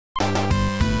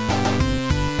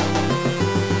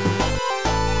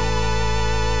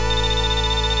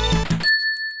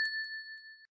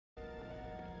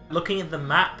looking at the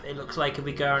map, it looks like if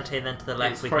we go around here then to the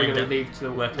left, It's we can probably end going up to lead to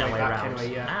the working our way back around.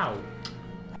 anyway, yeah. Ow.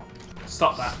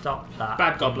 Stop that. Stop that.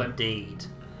 Bad goblin. Indeed.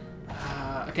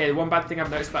 Okay, the one bad thing I've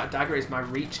noticed about a dagger is my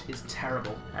reach is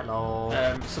terrible. Hello.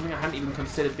 Something I hadn't even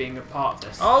considered being a part of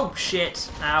this. Oh, shit.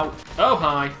 Ow. Oh,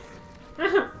 hi.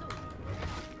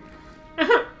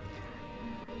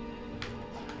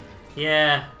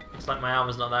 Yeah. Looks like my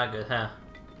armor's not that good, huh?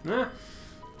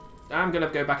 I'm going to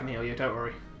go back and heal you, don't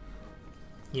worry.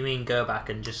 You mean go back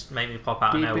and just make me pop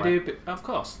out of nowhere? Beep-a-doop. Of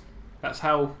course. That's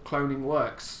how cloning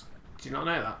works. Do you not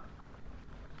know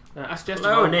that? I suggest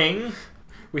Cloning?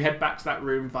 we head back to that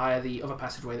room via the other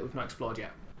passageway that we've not explored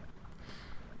yet.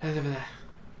 Head over there.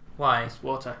 Why? It's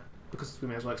water. Because we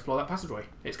may as well explore that passageway.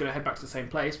 It's going to head back to the same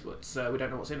place, but we don't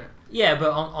know what's in it. Yeah,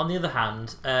 but on the other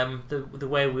hand, the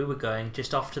way we were going,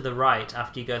 just off to the right,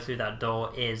 after you go through that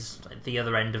door, is like, the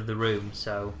other end of the room.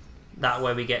 So that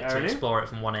way we get to explore it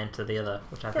from one end to the other,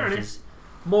 which I think is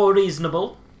more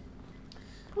reasonable.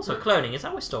 Also, cloning, is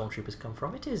that where stormtroopers come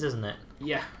from? It is, isn't it?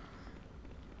 Yeah.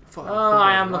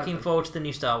 I am looking forward to the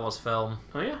new Star Wars film.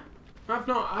 Oh yeah? I've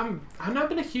not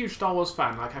been a huge Star Wars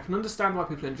fan. Like, I can understand why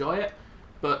people enjoy it,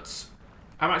 but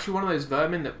I'm actually one of those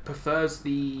vermin that prefers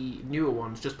the newer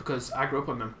ones just because I grew up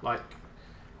on them. Like,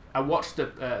 I watched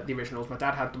the originals. My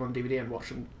dad had them on DVD and watched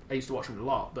them. I used to watch them a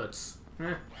lot, but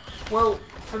well,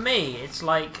 for me, it's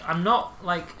like I'm not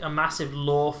like a massive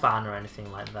lore fan or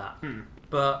anything like that.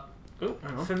 But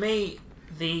for me,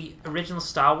 the original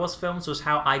Star Wars films was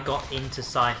how I got into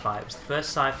sci-fi. It was the first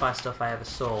sci-fi stuff I ever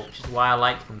saw, which is why I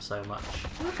liked them so much.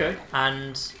 Okay.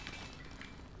 And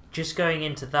just going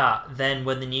into that, then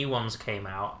when the new ones came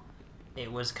out,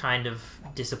 it was kind of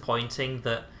disappointing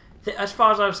that, as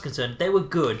far as I was concerned, they were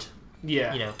good.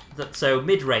 Yeah. You know, so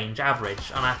mid-range,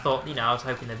 average, and I thought, you know, I was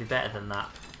hoping they'd be better than that.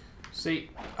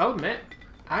 See, I'll admit,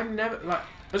 I never, like,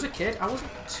 as a kid, I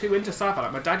wasn't too into sci-fi.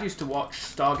 Like, my dad used to watch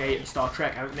Stargate and Star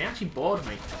Trek, and they actually bored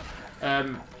me.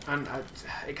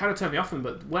 It kind of turned me off them,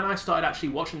 but when I started actually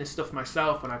watching this stuff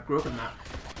myself, when I grew up in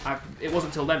that, it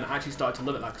wasn't until then that I actually started to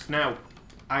love it. Like, 'cause now,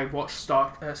 I watch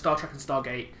Star Trek and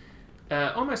Stargate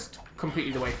almost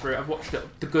completely the way through. I've watched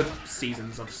the good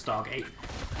seasons of Stargate.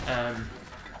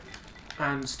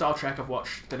 And Star Trek, I've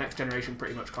watched The Next Generation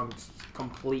pretty much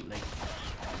completely.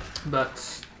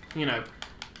 But, you know,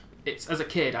 it's as a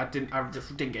kid, I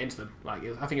just didn't get into them. Like,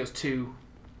 I think it was too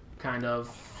kind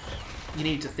of, you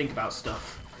need to think about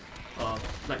stuff. Or,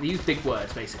 like, they use big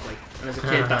words, basically. And as a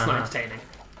kid, that's not entertaining.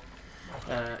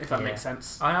 If that makes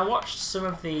sense. I watched some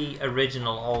of the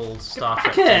original old Star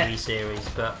Trek TV series,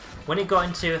 but when it got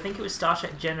into, I think it was Star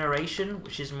Trek Generation,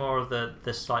 which is more of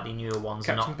the slightly newer ones.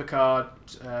 Captain Picard.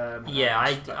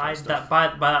 Yeah, by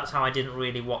that time I didn't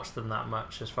really watch them that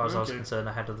much, as far as I was concerned.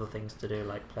 I had other things to do,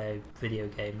 like play video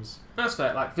games. That's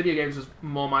fair. Like, video games was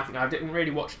more my thing. I didn't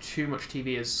really watch too much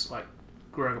TV as like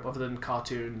growing up, other than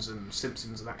cartoons and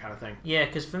Simpsons and that kind of thing. Yeah,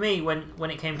 because for me,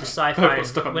 when it came to sci-fi,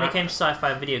 it came to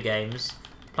sci-fi video games,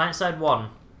 PlanetSide 1,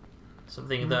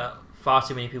 something that far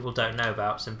too many people don't know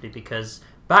about, simply because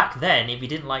back then, if you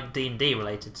didn't like D&D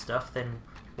related stuff, then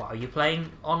why are you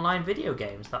playing online video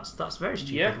games? That's very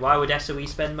stupid. Yeah. Why would SOE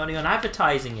spend money on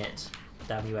advertising it?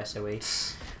 Damn you, SOE.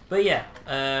 But yeah,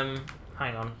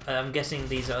 hang on. I'm guessing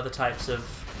these are other types of...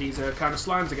 These are kind of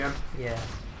slimes again. Yeah.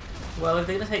 Well, if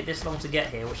they're going to take this long to get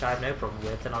here, which I have no problem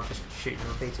with, then I'll just shoot them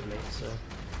repeatedly. So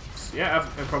yeah, I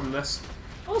have no problem with this.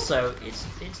 Also,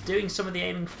 it's doing some of the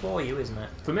aiming for you, isn't it?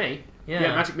 For me? Yeah.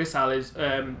 Yeah, Magic Missile is,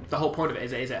 the whole point of it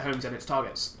is it homes in its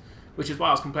targets. Which is why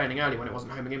I was complaining earlier when it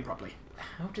wasn't homing in properly.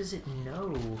 How does it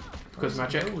know? Because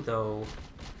magic. Know, though?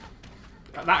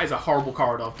 That is a horrible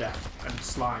corridor of death and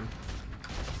slime.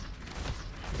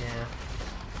 Yeah.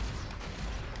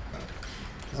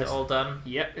 Is it all done?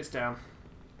 Yep, it's down.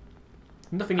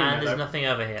 Nothing in there, and there's nothing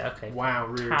over here. Okay. Wow,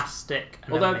 rude. Fantastic.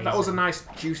 Although that was a nice,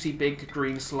 juicy, big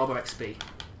green slob of XP.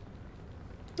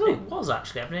 It was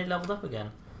actually. I've nearly leveled up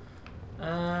again.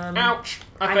 Ouch!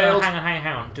 I failed. Hang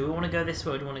on. Do we want to go this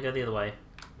way or do we want to go the other way?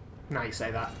 Now you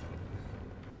say that.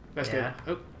 Let's go.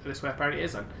 Oh, this way apparently it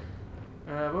is then.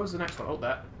 What was the next one? Oh,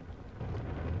 that.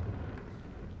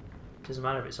 Doesn't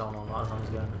matter if it's on or not, as long as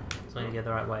you go the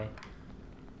right way.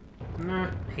 No.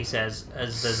 He says,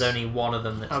 as there's only one of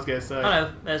them that's... I was going to say. Oh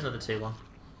no, there's another 2-1.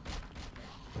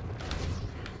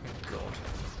 God.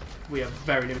 We have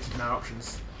very limited amount of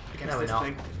options against this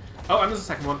thing. Oh, and there's a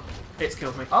second one. It's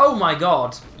killed me. Oh my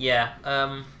god! Yeah,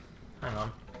 hang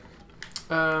on.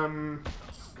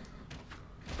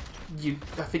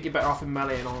 I think you're better off in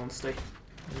melee, in all honesty.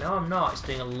 No, I'm not. It's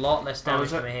doing a lot less damage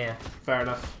to me here. Fair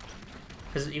enough.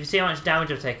 Because if you see how much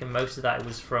damage I've taken, most of that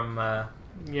was from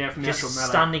Yeah, from the just actual melee.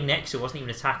 Standing next to it, wasn't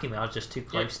even attacking me. I was just too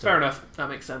close to it. Fair enough. That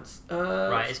makes sense.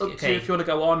 Right, it's up to you if you want to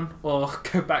go on or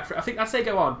go back through. I think I'd say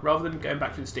go on rather than going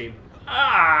back through the Steam.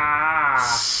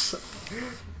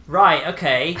 Right.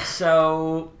 Okay.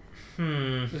 So.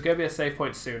 There's going to be a save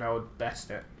point soon. I would bet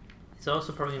it. It's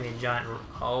also probably going to be a giant...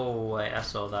 Oh, wait. I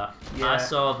saw that. Yeah. I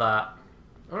saw that.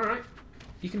 Alright.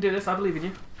 You can do this. I believe in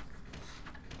you.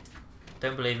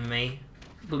 Don't believe in me.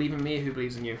 Believe in me. Who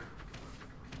believes in you?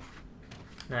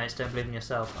 No, it's don't believe in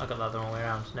yourself. I got that the wrong way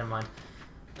around. Never mind.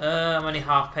 I'm only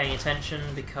half paying attention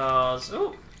because...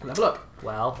 Oh, level up.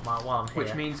 Well, while I'm here.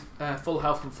 Which means full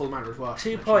health and full mana as well.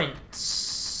 2 points.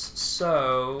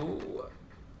 So...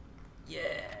 Yeah.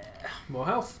 More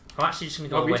health. I'm actually just going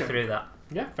to go all the way through that.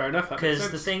 Yeah, fair enough.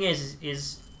 Because the thing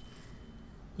is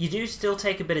you do still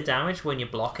take a bit of damage when you're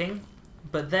blocking,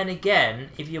 but then again,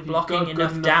 if you're blocking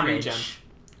enough damage,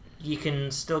 you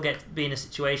can still be in a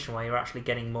situation where you're actually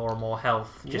getting more and more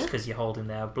health just because you're holding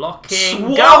there.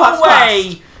 Blocking. Go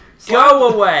away! Go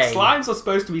away! Slimes are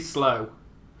supposed to be slow.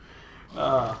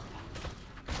 I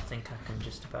think I can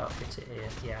just about hit it here.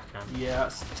 Yeah, I can. Yeah,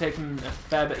 it's taken a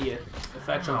fair bit of your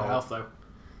chunk of health though.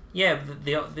 Yeah,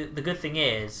 the good thing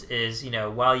is you know,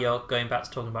 while you're going back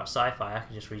to talking about sci-fi, I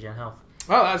can just regen health.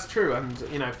 Well, that's true, and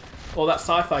you know, all that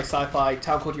sci-fi,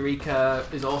 Town Called Eureka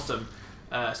is awesome.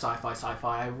 Sci-fi.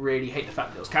 I really hate the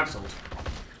fact that it was cancelled.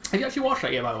 Have you actually watched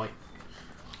that yet, by the way?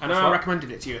 I know I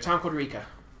recommended it to you. A Town Called Eureka.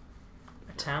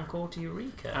 A Town Called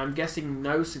Eureka? I'm guessing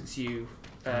no, since you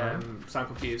sound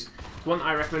confused. The one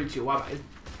I recommended to you a while back is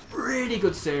a really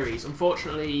good series.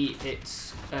 Unfortunately,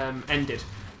 it's ended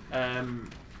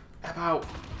about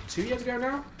 2 years ago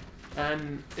now.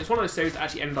 And it's one of those series that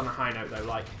actually ended on a high note, though.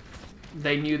 Like,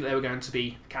 they knew that they were going to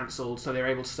be cancelled, so they were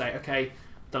able to say, okay,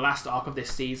 the last arc of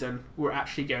this season, we're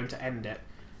actually going to end it.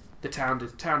 The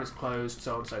town is closed,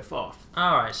 so on and so forth.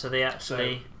 Alright, so they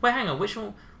actually... Wait, hang on, which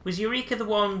one... Was Eureka the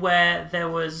one where there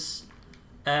was...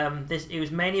 it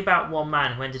was mainly about one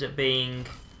man who ended up being,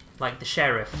 like, the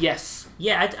sheriff? Yes.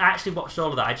 Yeah, I actually watched all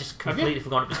of that. I just completely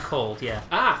forgot what it was called, yeah.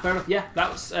 Ah, fair enough, yeah.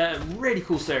 That was a really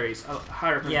cool series. I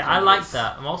highly recommend it. Yeah, I liked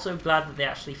that. I'm also glad that they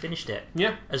actually finished it.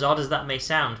 Yeah. As odd as that may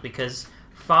sound, because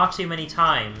far too many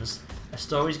times... A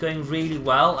story's going really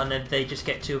well, and then they just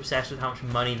get too obsessed with how much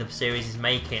money the series is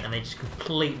making, and they just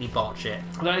completely botch it.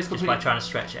 That is just by trying to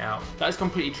stretch it out. That is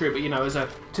completely true, but you know, as a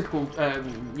typical,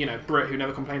 you know, Brit who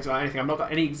never complains about anything, I've not got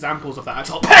any examples of that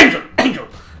at all. Angel!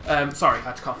 Sorry, I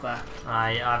had to cough there.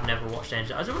 I've never watched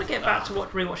Angel. I just want to get back to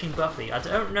rewatching Buffy. I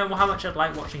don't know how much I'd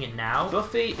like watching it now.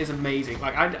 Buffy is amazing.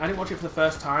 Like, I didn't watch it for the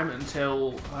first time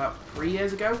until about 3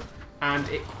 years ago. And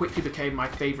it quickly became my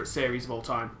favourite series of all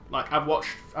time. Like,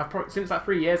 since that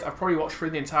 3 years, I've probably watched through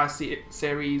the entire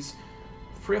series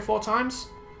 3 or 4 times.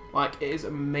 Like, it is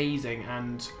amazing.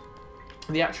 And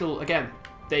the actual, again,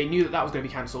 they knew that was going to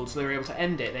be cancelled, so they were able to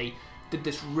end it. They did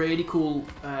this really cool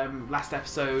last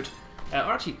episode, or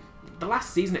actually, the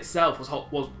last season itself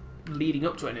was leading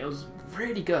up to it, and it was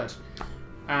really good.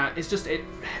 It's just, it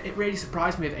really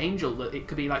surprised me with Angel that it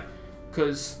could be like,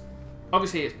 because...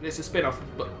 Obviously, it's a spin-off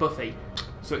of Buffy,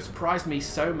 so it surprised me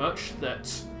so much that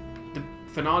the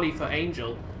finale for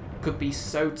Angel could be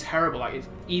so terrible. Like, it's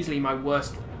easily my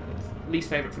least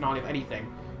favourite finale of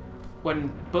anything. When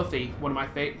Buffy, one of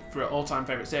my all-time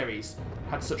favourite series,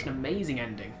 had such an amazing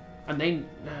ending. And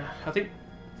I think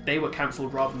they were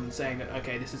cancelled rather than saying that,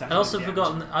 okay, this is actually I'd also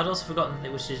forgotten that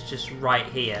it was just right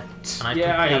here. And I'd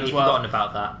I had as well. forgotten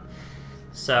about that.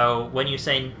 So when you're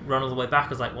saying run all the way back, I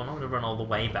was like, well, I'm not going to run all the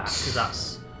way back because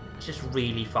that's just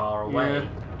really far away. Yeah.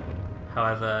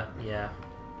 However, yeah.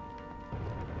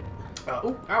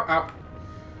 Oh, ow.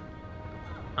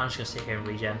 I'm just going to sit here and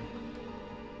regen.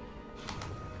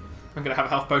 I'm going to have a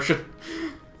health potion.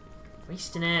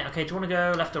 Wasting it. Okay, do you want to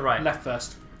go left or right? Left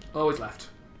first. Always left.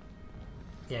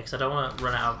 Yeah, because I don't want to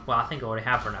run out of... Well, I think I already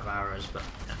have run out of arrows, but...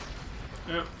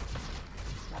 Yeah. Yep.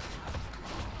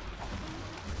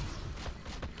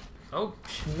 Oh,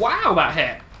 wow, that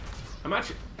hit! I'm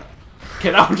actually...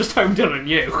 Okay, that one just homed in on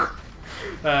you.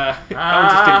 That one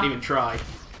just didn't even try.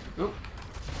 Oh.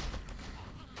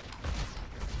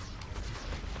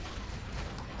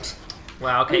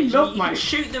 Wow, okay, you can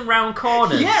shoot them round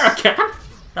corners. Yeah, I can!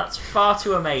 That's far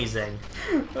too amazing.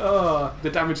 Oh, the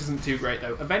damage isn't too great,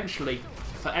 though. Eventually,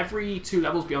 for every 2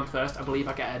 levels beyond first, I believe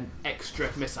I get an extra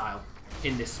missile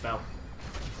in this spell.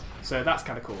 So that's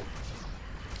kind of cool.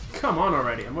 Come on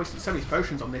already, I'm wasting so many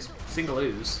potions on this single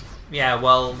ooze. Yeah,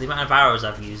 well, the amount of arrows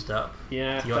I've used up.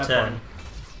 Yeah, your turn. Point.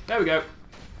 There we go.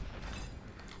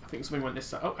 I think something went this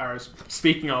side. Oh, arrows.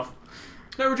 Speaking of.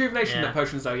 No rejuvenation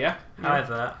potions though, yeah?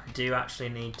 However, I do actually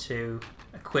need to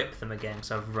equip them again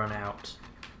because I've run out.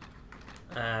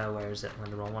 Where is it? I'm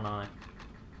in the wrong one, aren't I?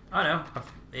 Oh no,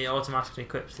 it automatically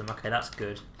equips them. Okay, that's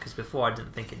good. Because before I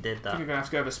didn't think it did that. I think you're going to have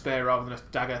to go with a spear rather than a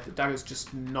dagger. The dagger's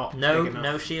just not big enough.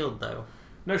 No shield though.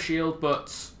 No shield,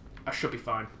 but I should be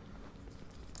fine.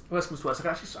 Worst comes to worst,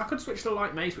 I could switch to the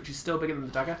light mace, which is still bigger than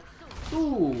the dagger.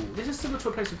 Ooh, this is similar to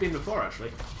a place we've been before,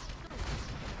 actually.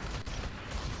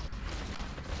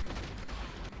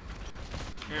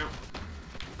 Yeah.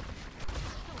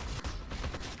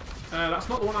 That's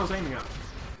not the one I was aiming at.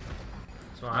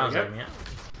 That's what I was aiming at.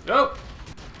 Oh!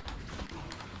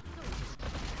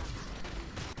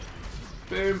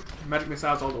 Boom. Magic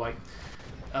missiles all the way.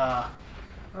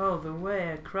 All the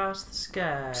way across the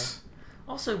sky.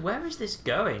 Also, where is this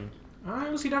going? I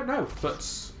honestly don't know,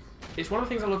 but it's one of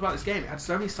the things I love about this game. It had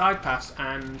so many side paths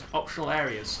and optional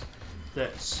areas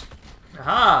that...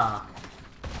 Aha!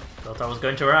 Thought I was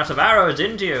going to run out of arrows,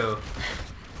 didn't you?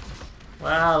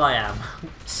 Well, I am.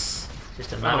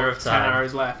 Just a matter of time. 10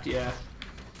 arrows left, yeah.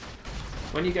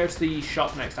 When you go to the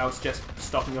shop next, I would suggest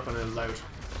stocking up on a load.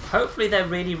 Hopefully they're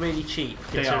really, really cheap,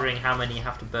 considering how many you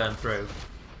have to burn through.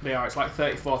 They are. It's like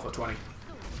 34 for 20.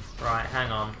 Right,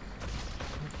 hang on.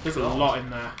 There's a lot in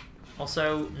there.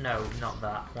 Also, no, not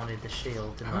that. Wanted the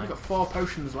shield, didn't I? I've only got 4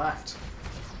 potions left.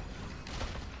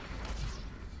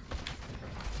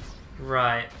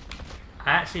 Right.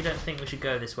 I actually don't think we should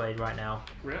go this way right now.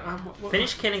 Really?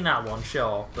 Finish killing that one,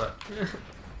 sure, but...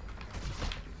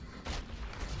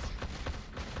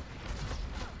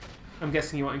 I'm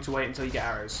guessing you're wanting to wait until you get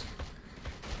arrows.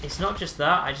 It's not just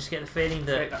that, I just get the feeling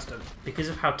that that's done. Because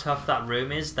of how tough that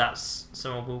room is, that's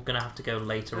somewhere we're going to have to go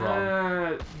later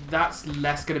on. That's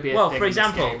less going to be a thing. Well, for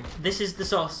example, this is the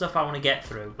sort of stuff I want to get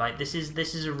through. Like, this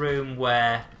is a room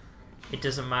where it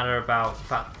doesn't matter about the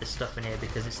fact that there's stuff in here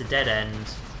because it's a dead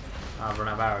end. I've run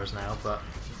out of arrows now, but...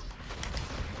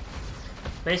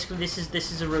 Basically, this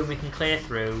is a room we can clear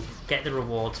through, get the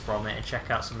rewards from it, and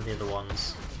check out some of the other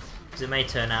ones. Because it may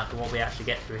turn out that what we actually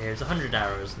get through here is 100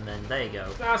 arrows, and then there you go.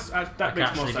 That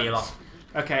makes more sense.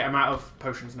 Okay, I'm out of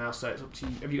potions now, so it's up to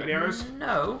you. Have you got any arrows?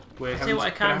 No. We're Tell you what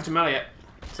I can. Have to melee it.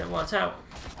 So what's out?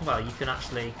 Well, you can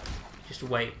actually just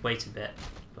wait a bit,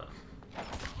 but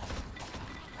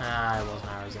there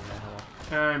wasn't arrows in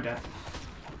there. I'm dead.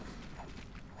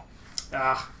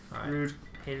 Ah, right. Rude.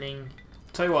 Healing.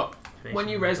 Tell you what, when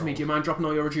you res me, do you mind dropping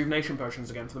all your rejuvenation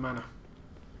potions again for the mana?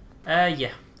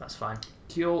 Yeah, that's fine.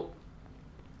 Cool.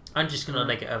 I'm just gonna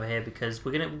leg it over here because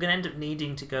we're gonna end up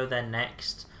needing to go there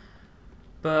next.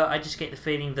 But I just get the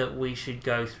feeling that we should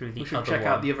go through the other one. We should check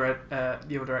out the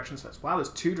other directions. Wow, there's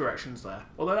 2 directions there.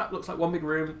 Although that looks like one big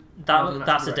room.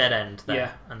 That's a dead end there,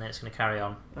 yeah. And then it's gonna carry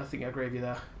on. I think I agree with you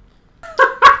there.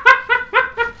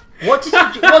 What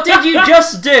did you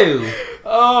just do?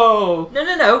 Oh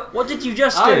no! What did you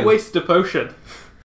just do? I wasted a potion.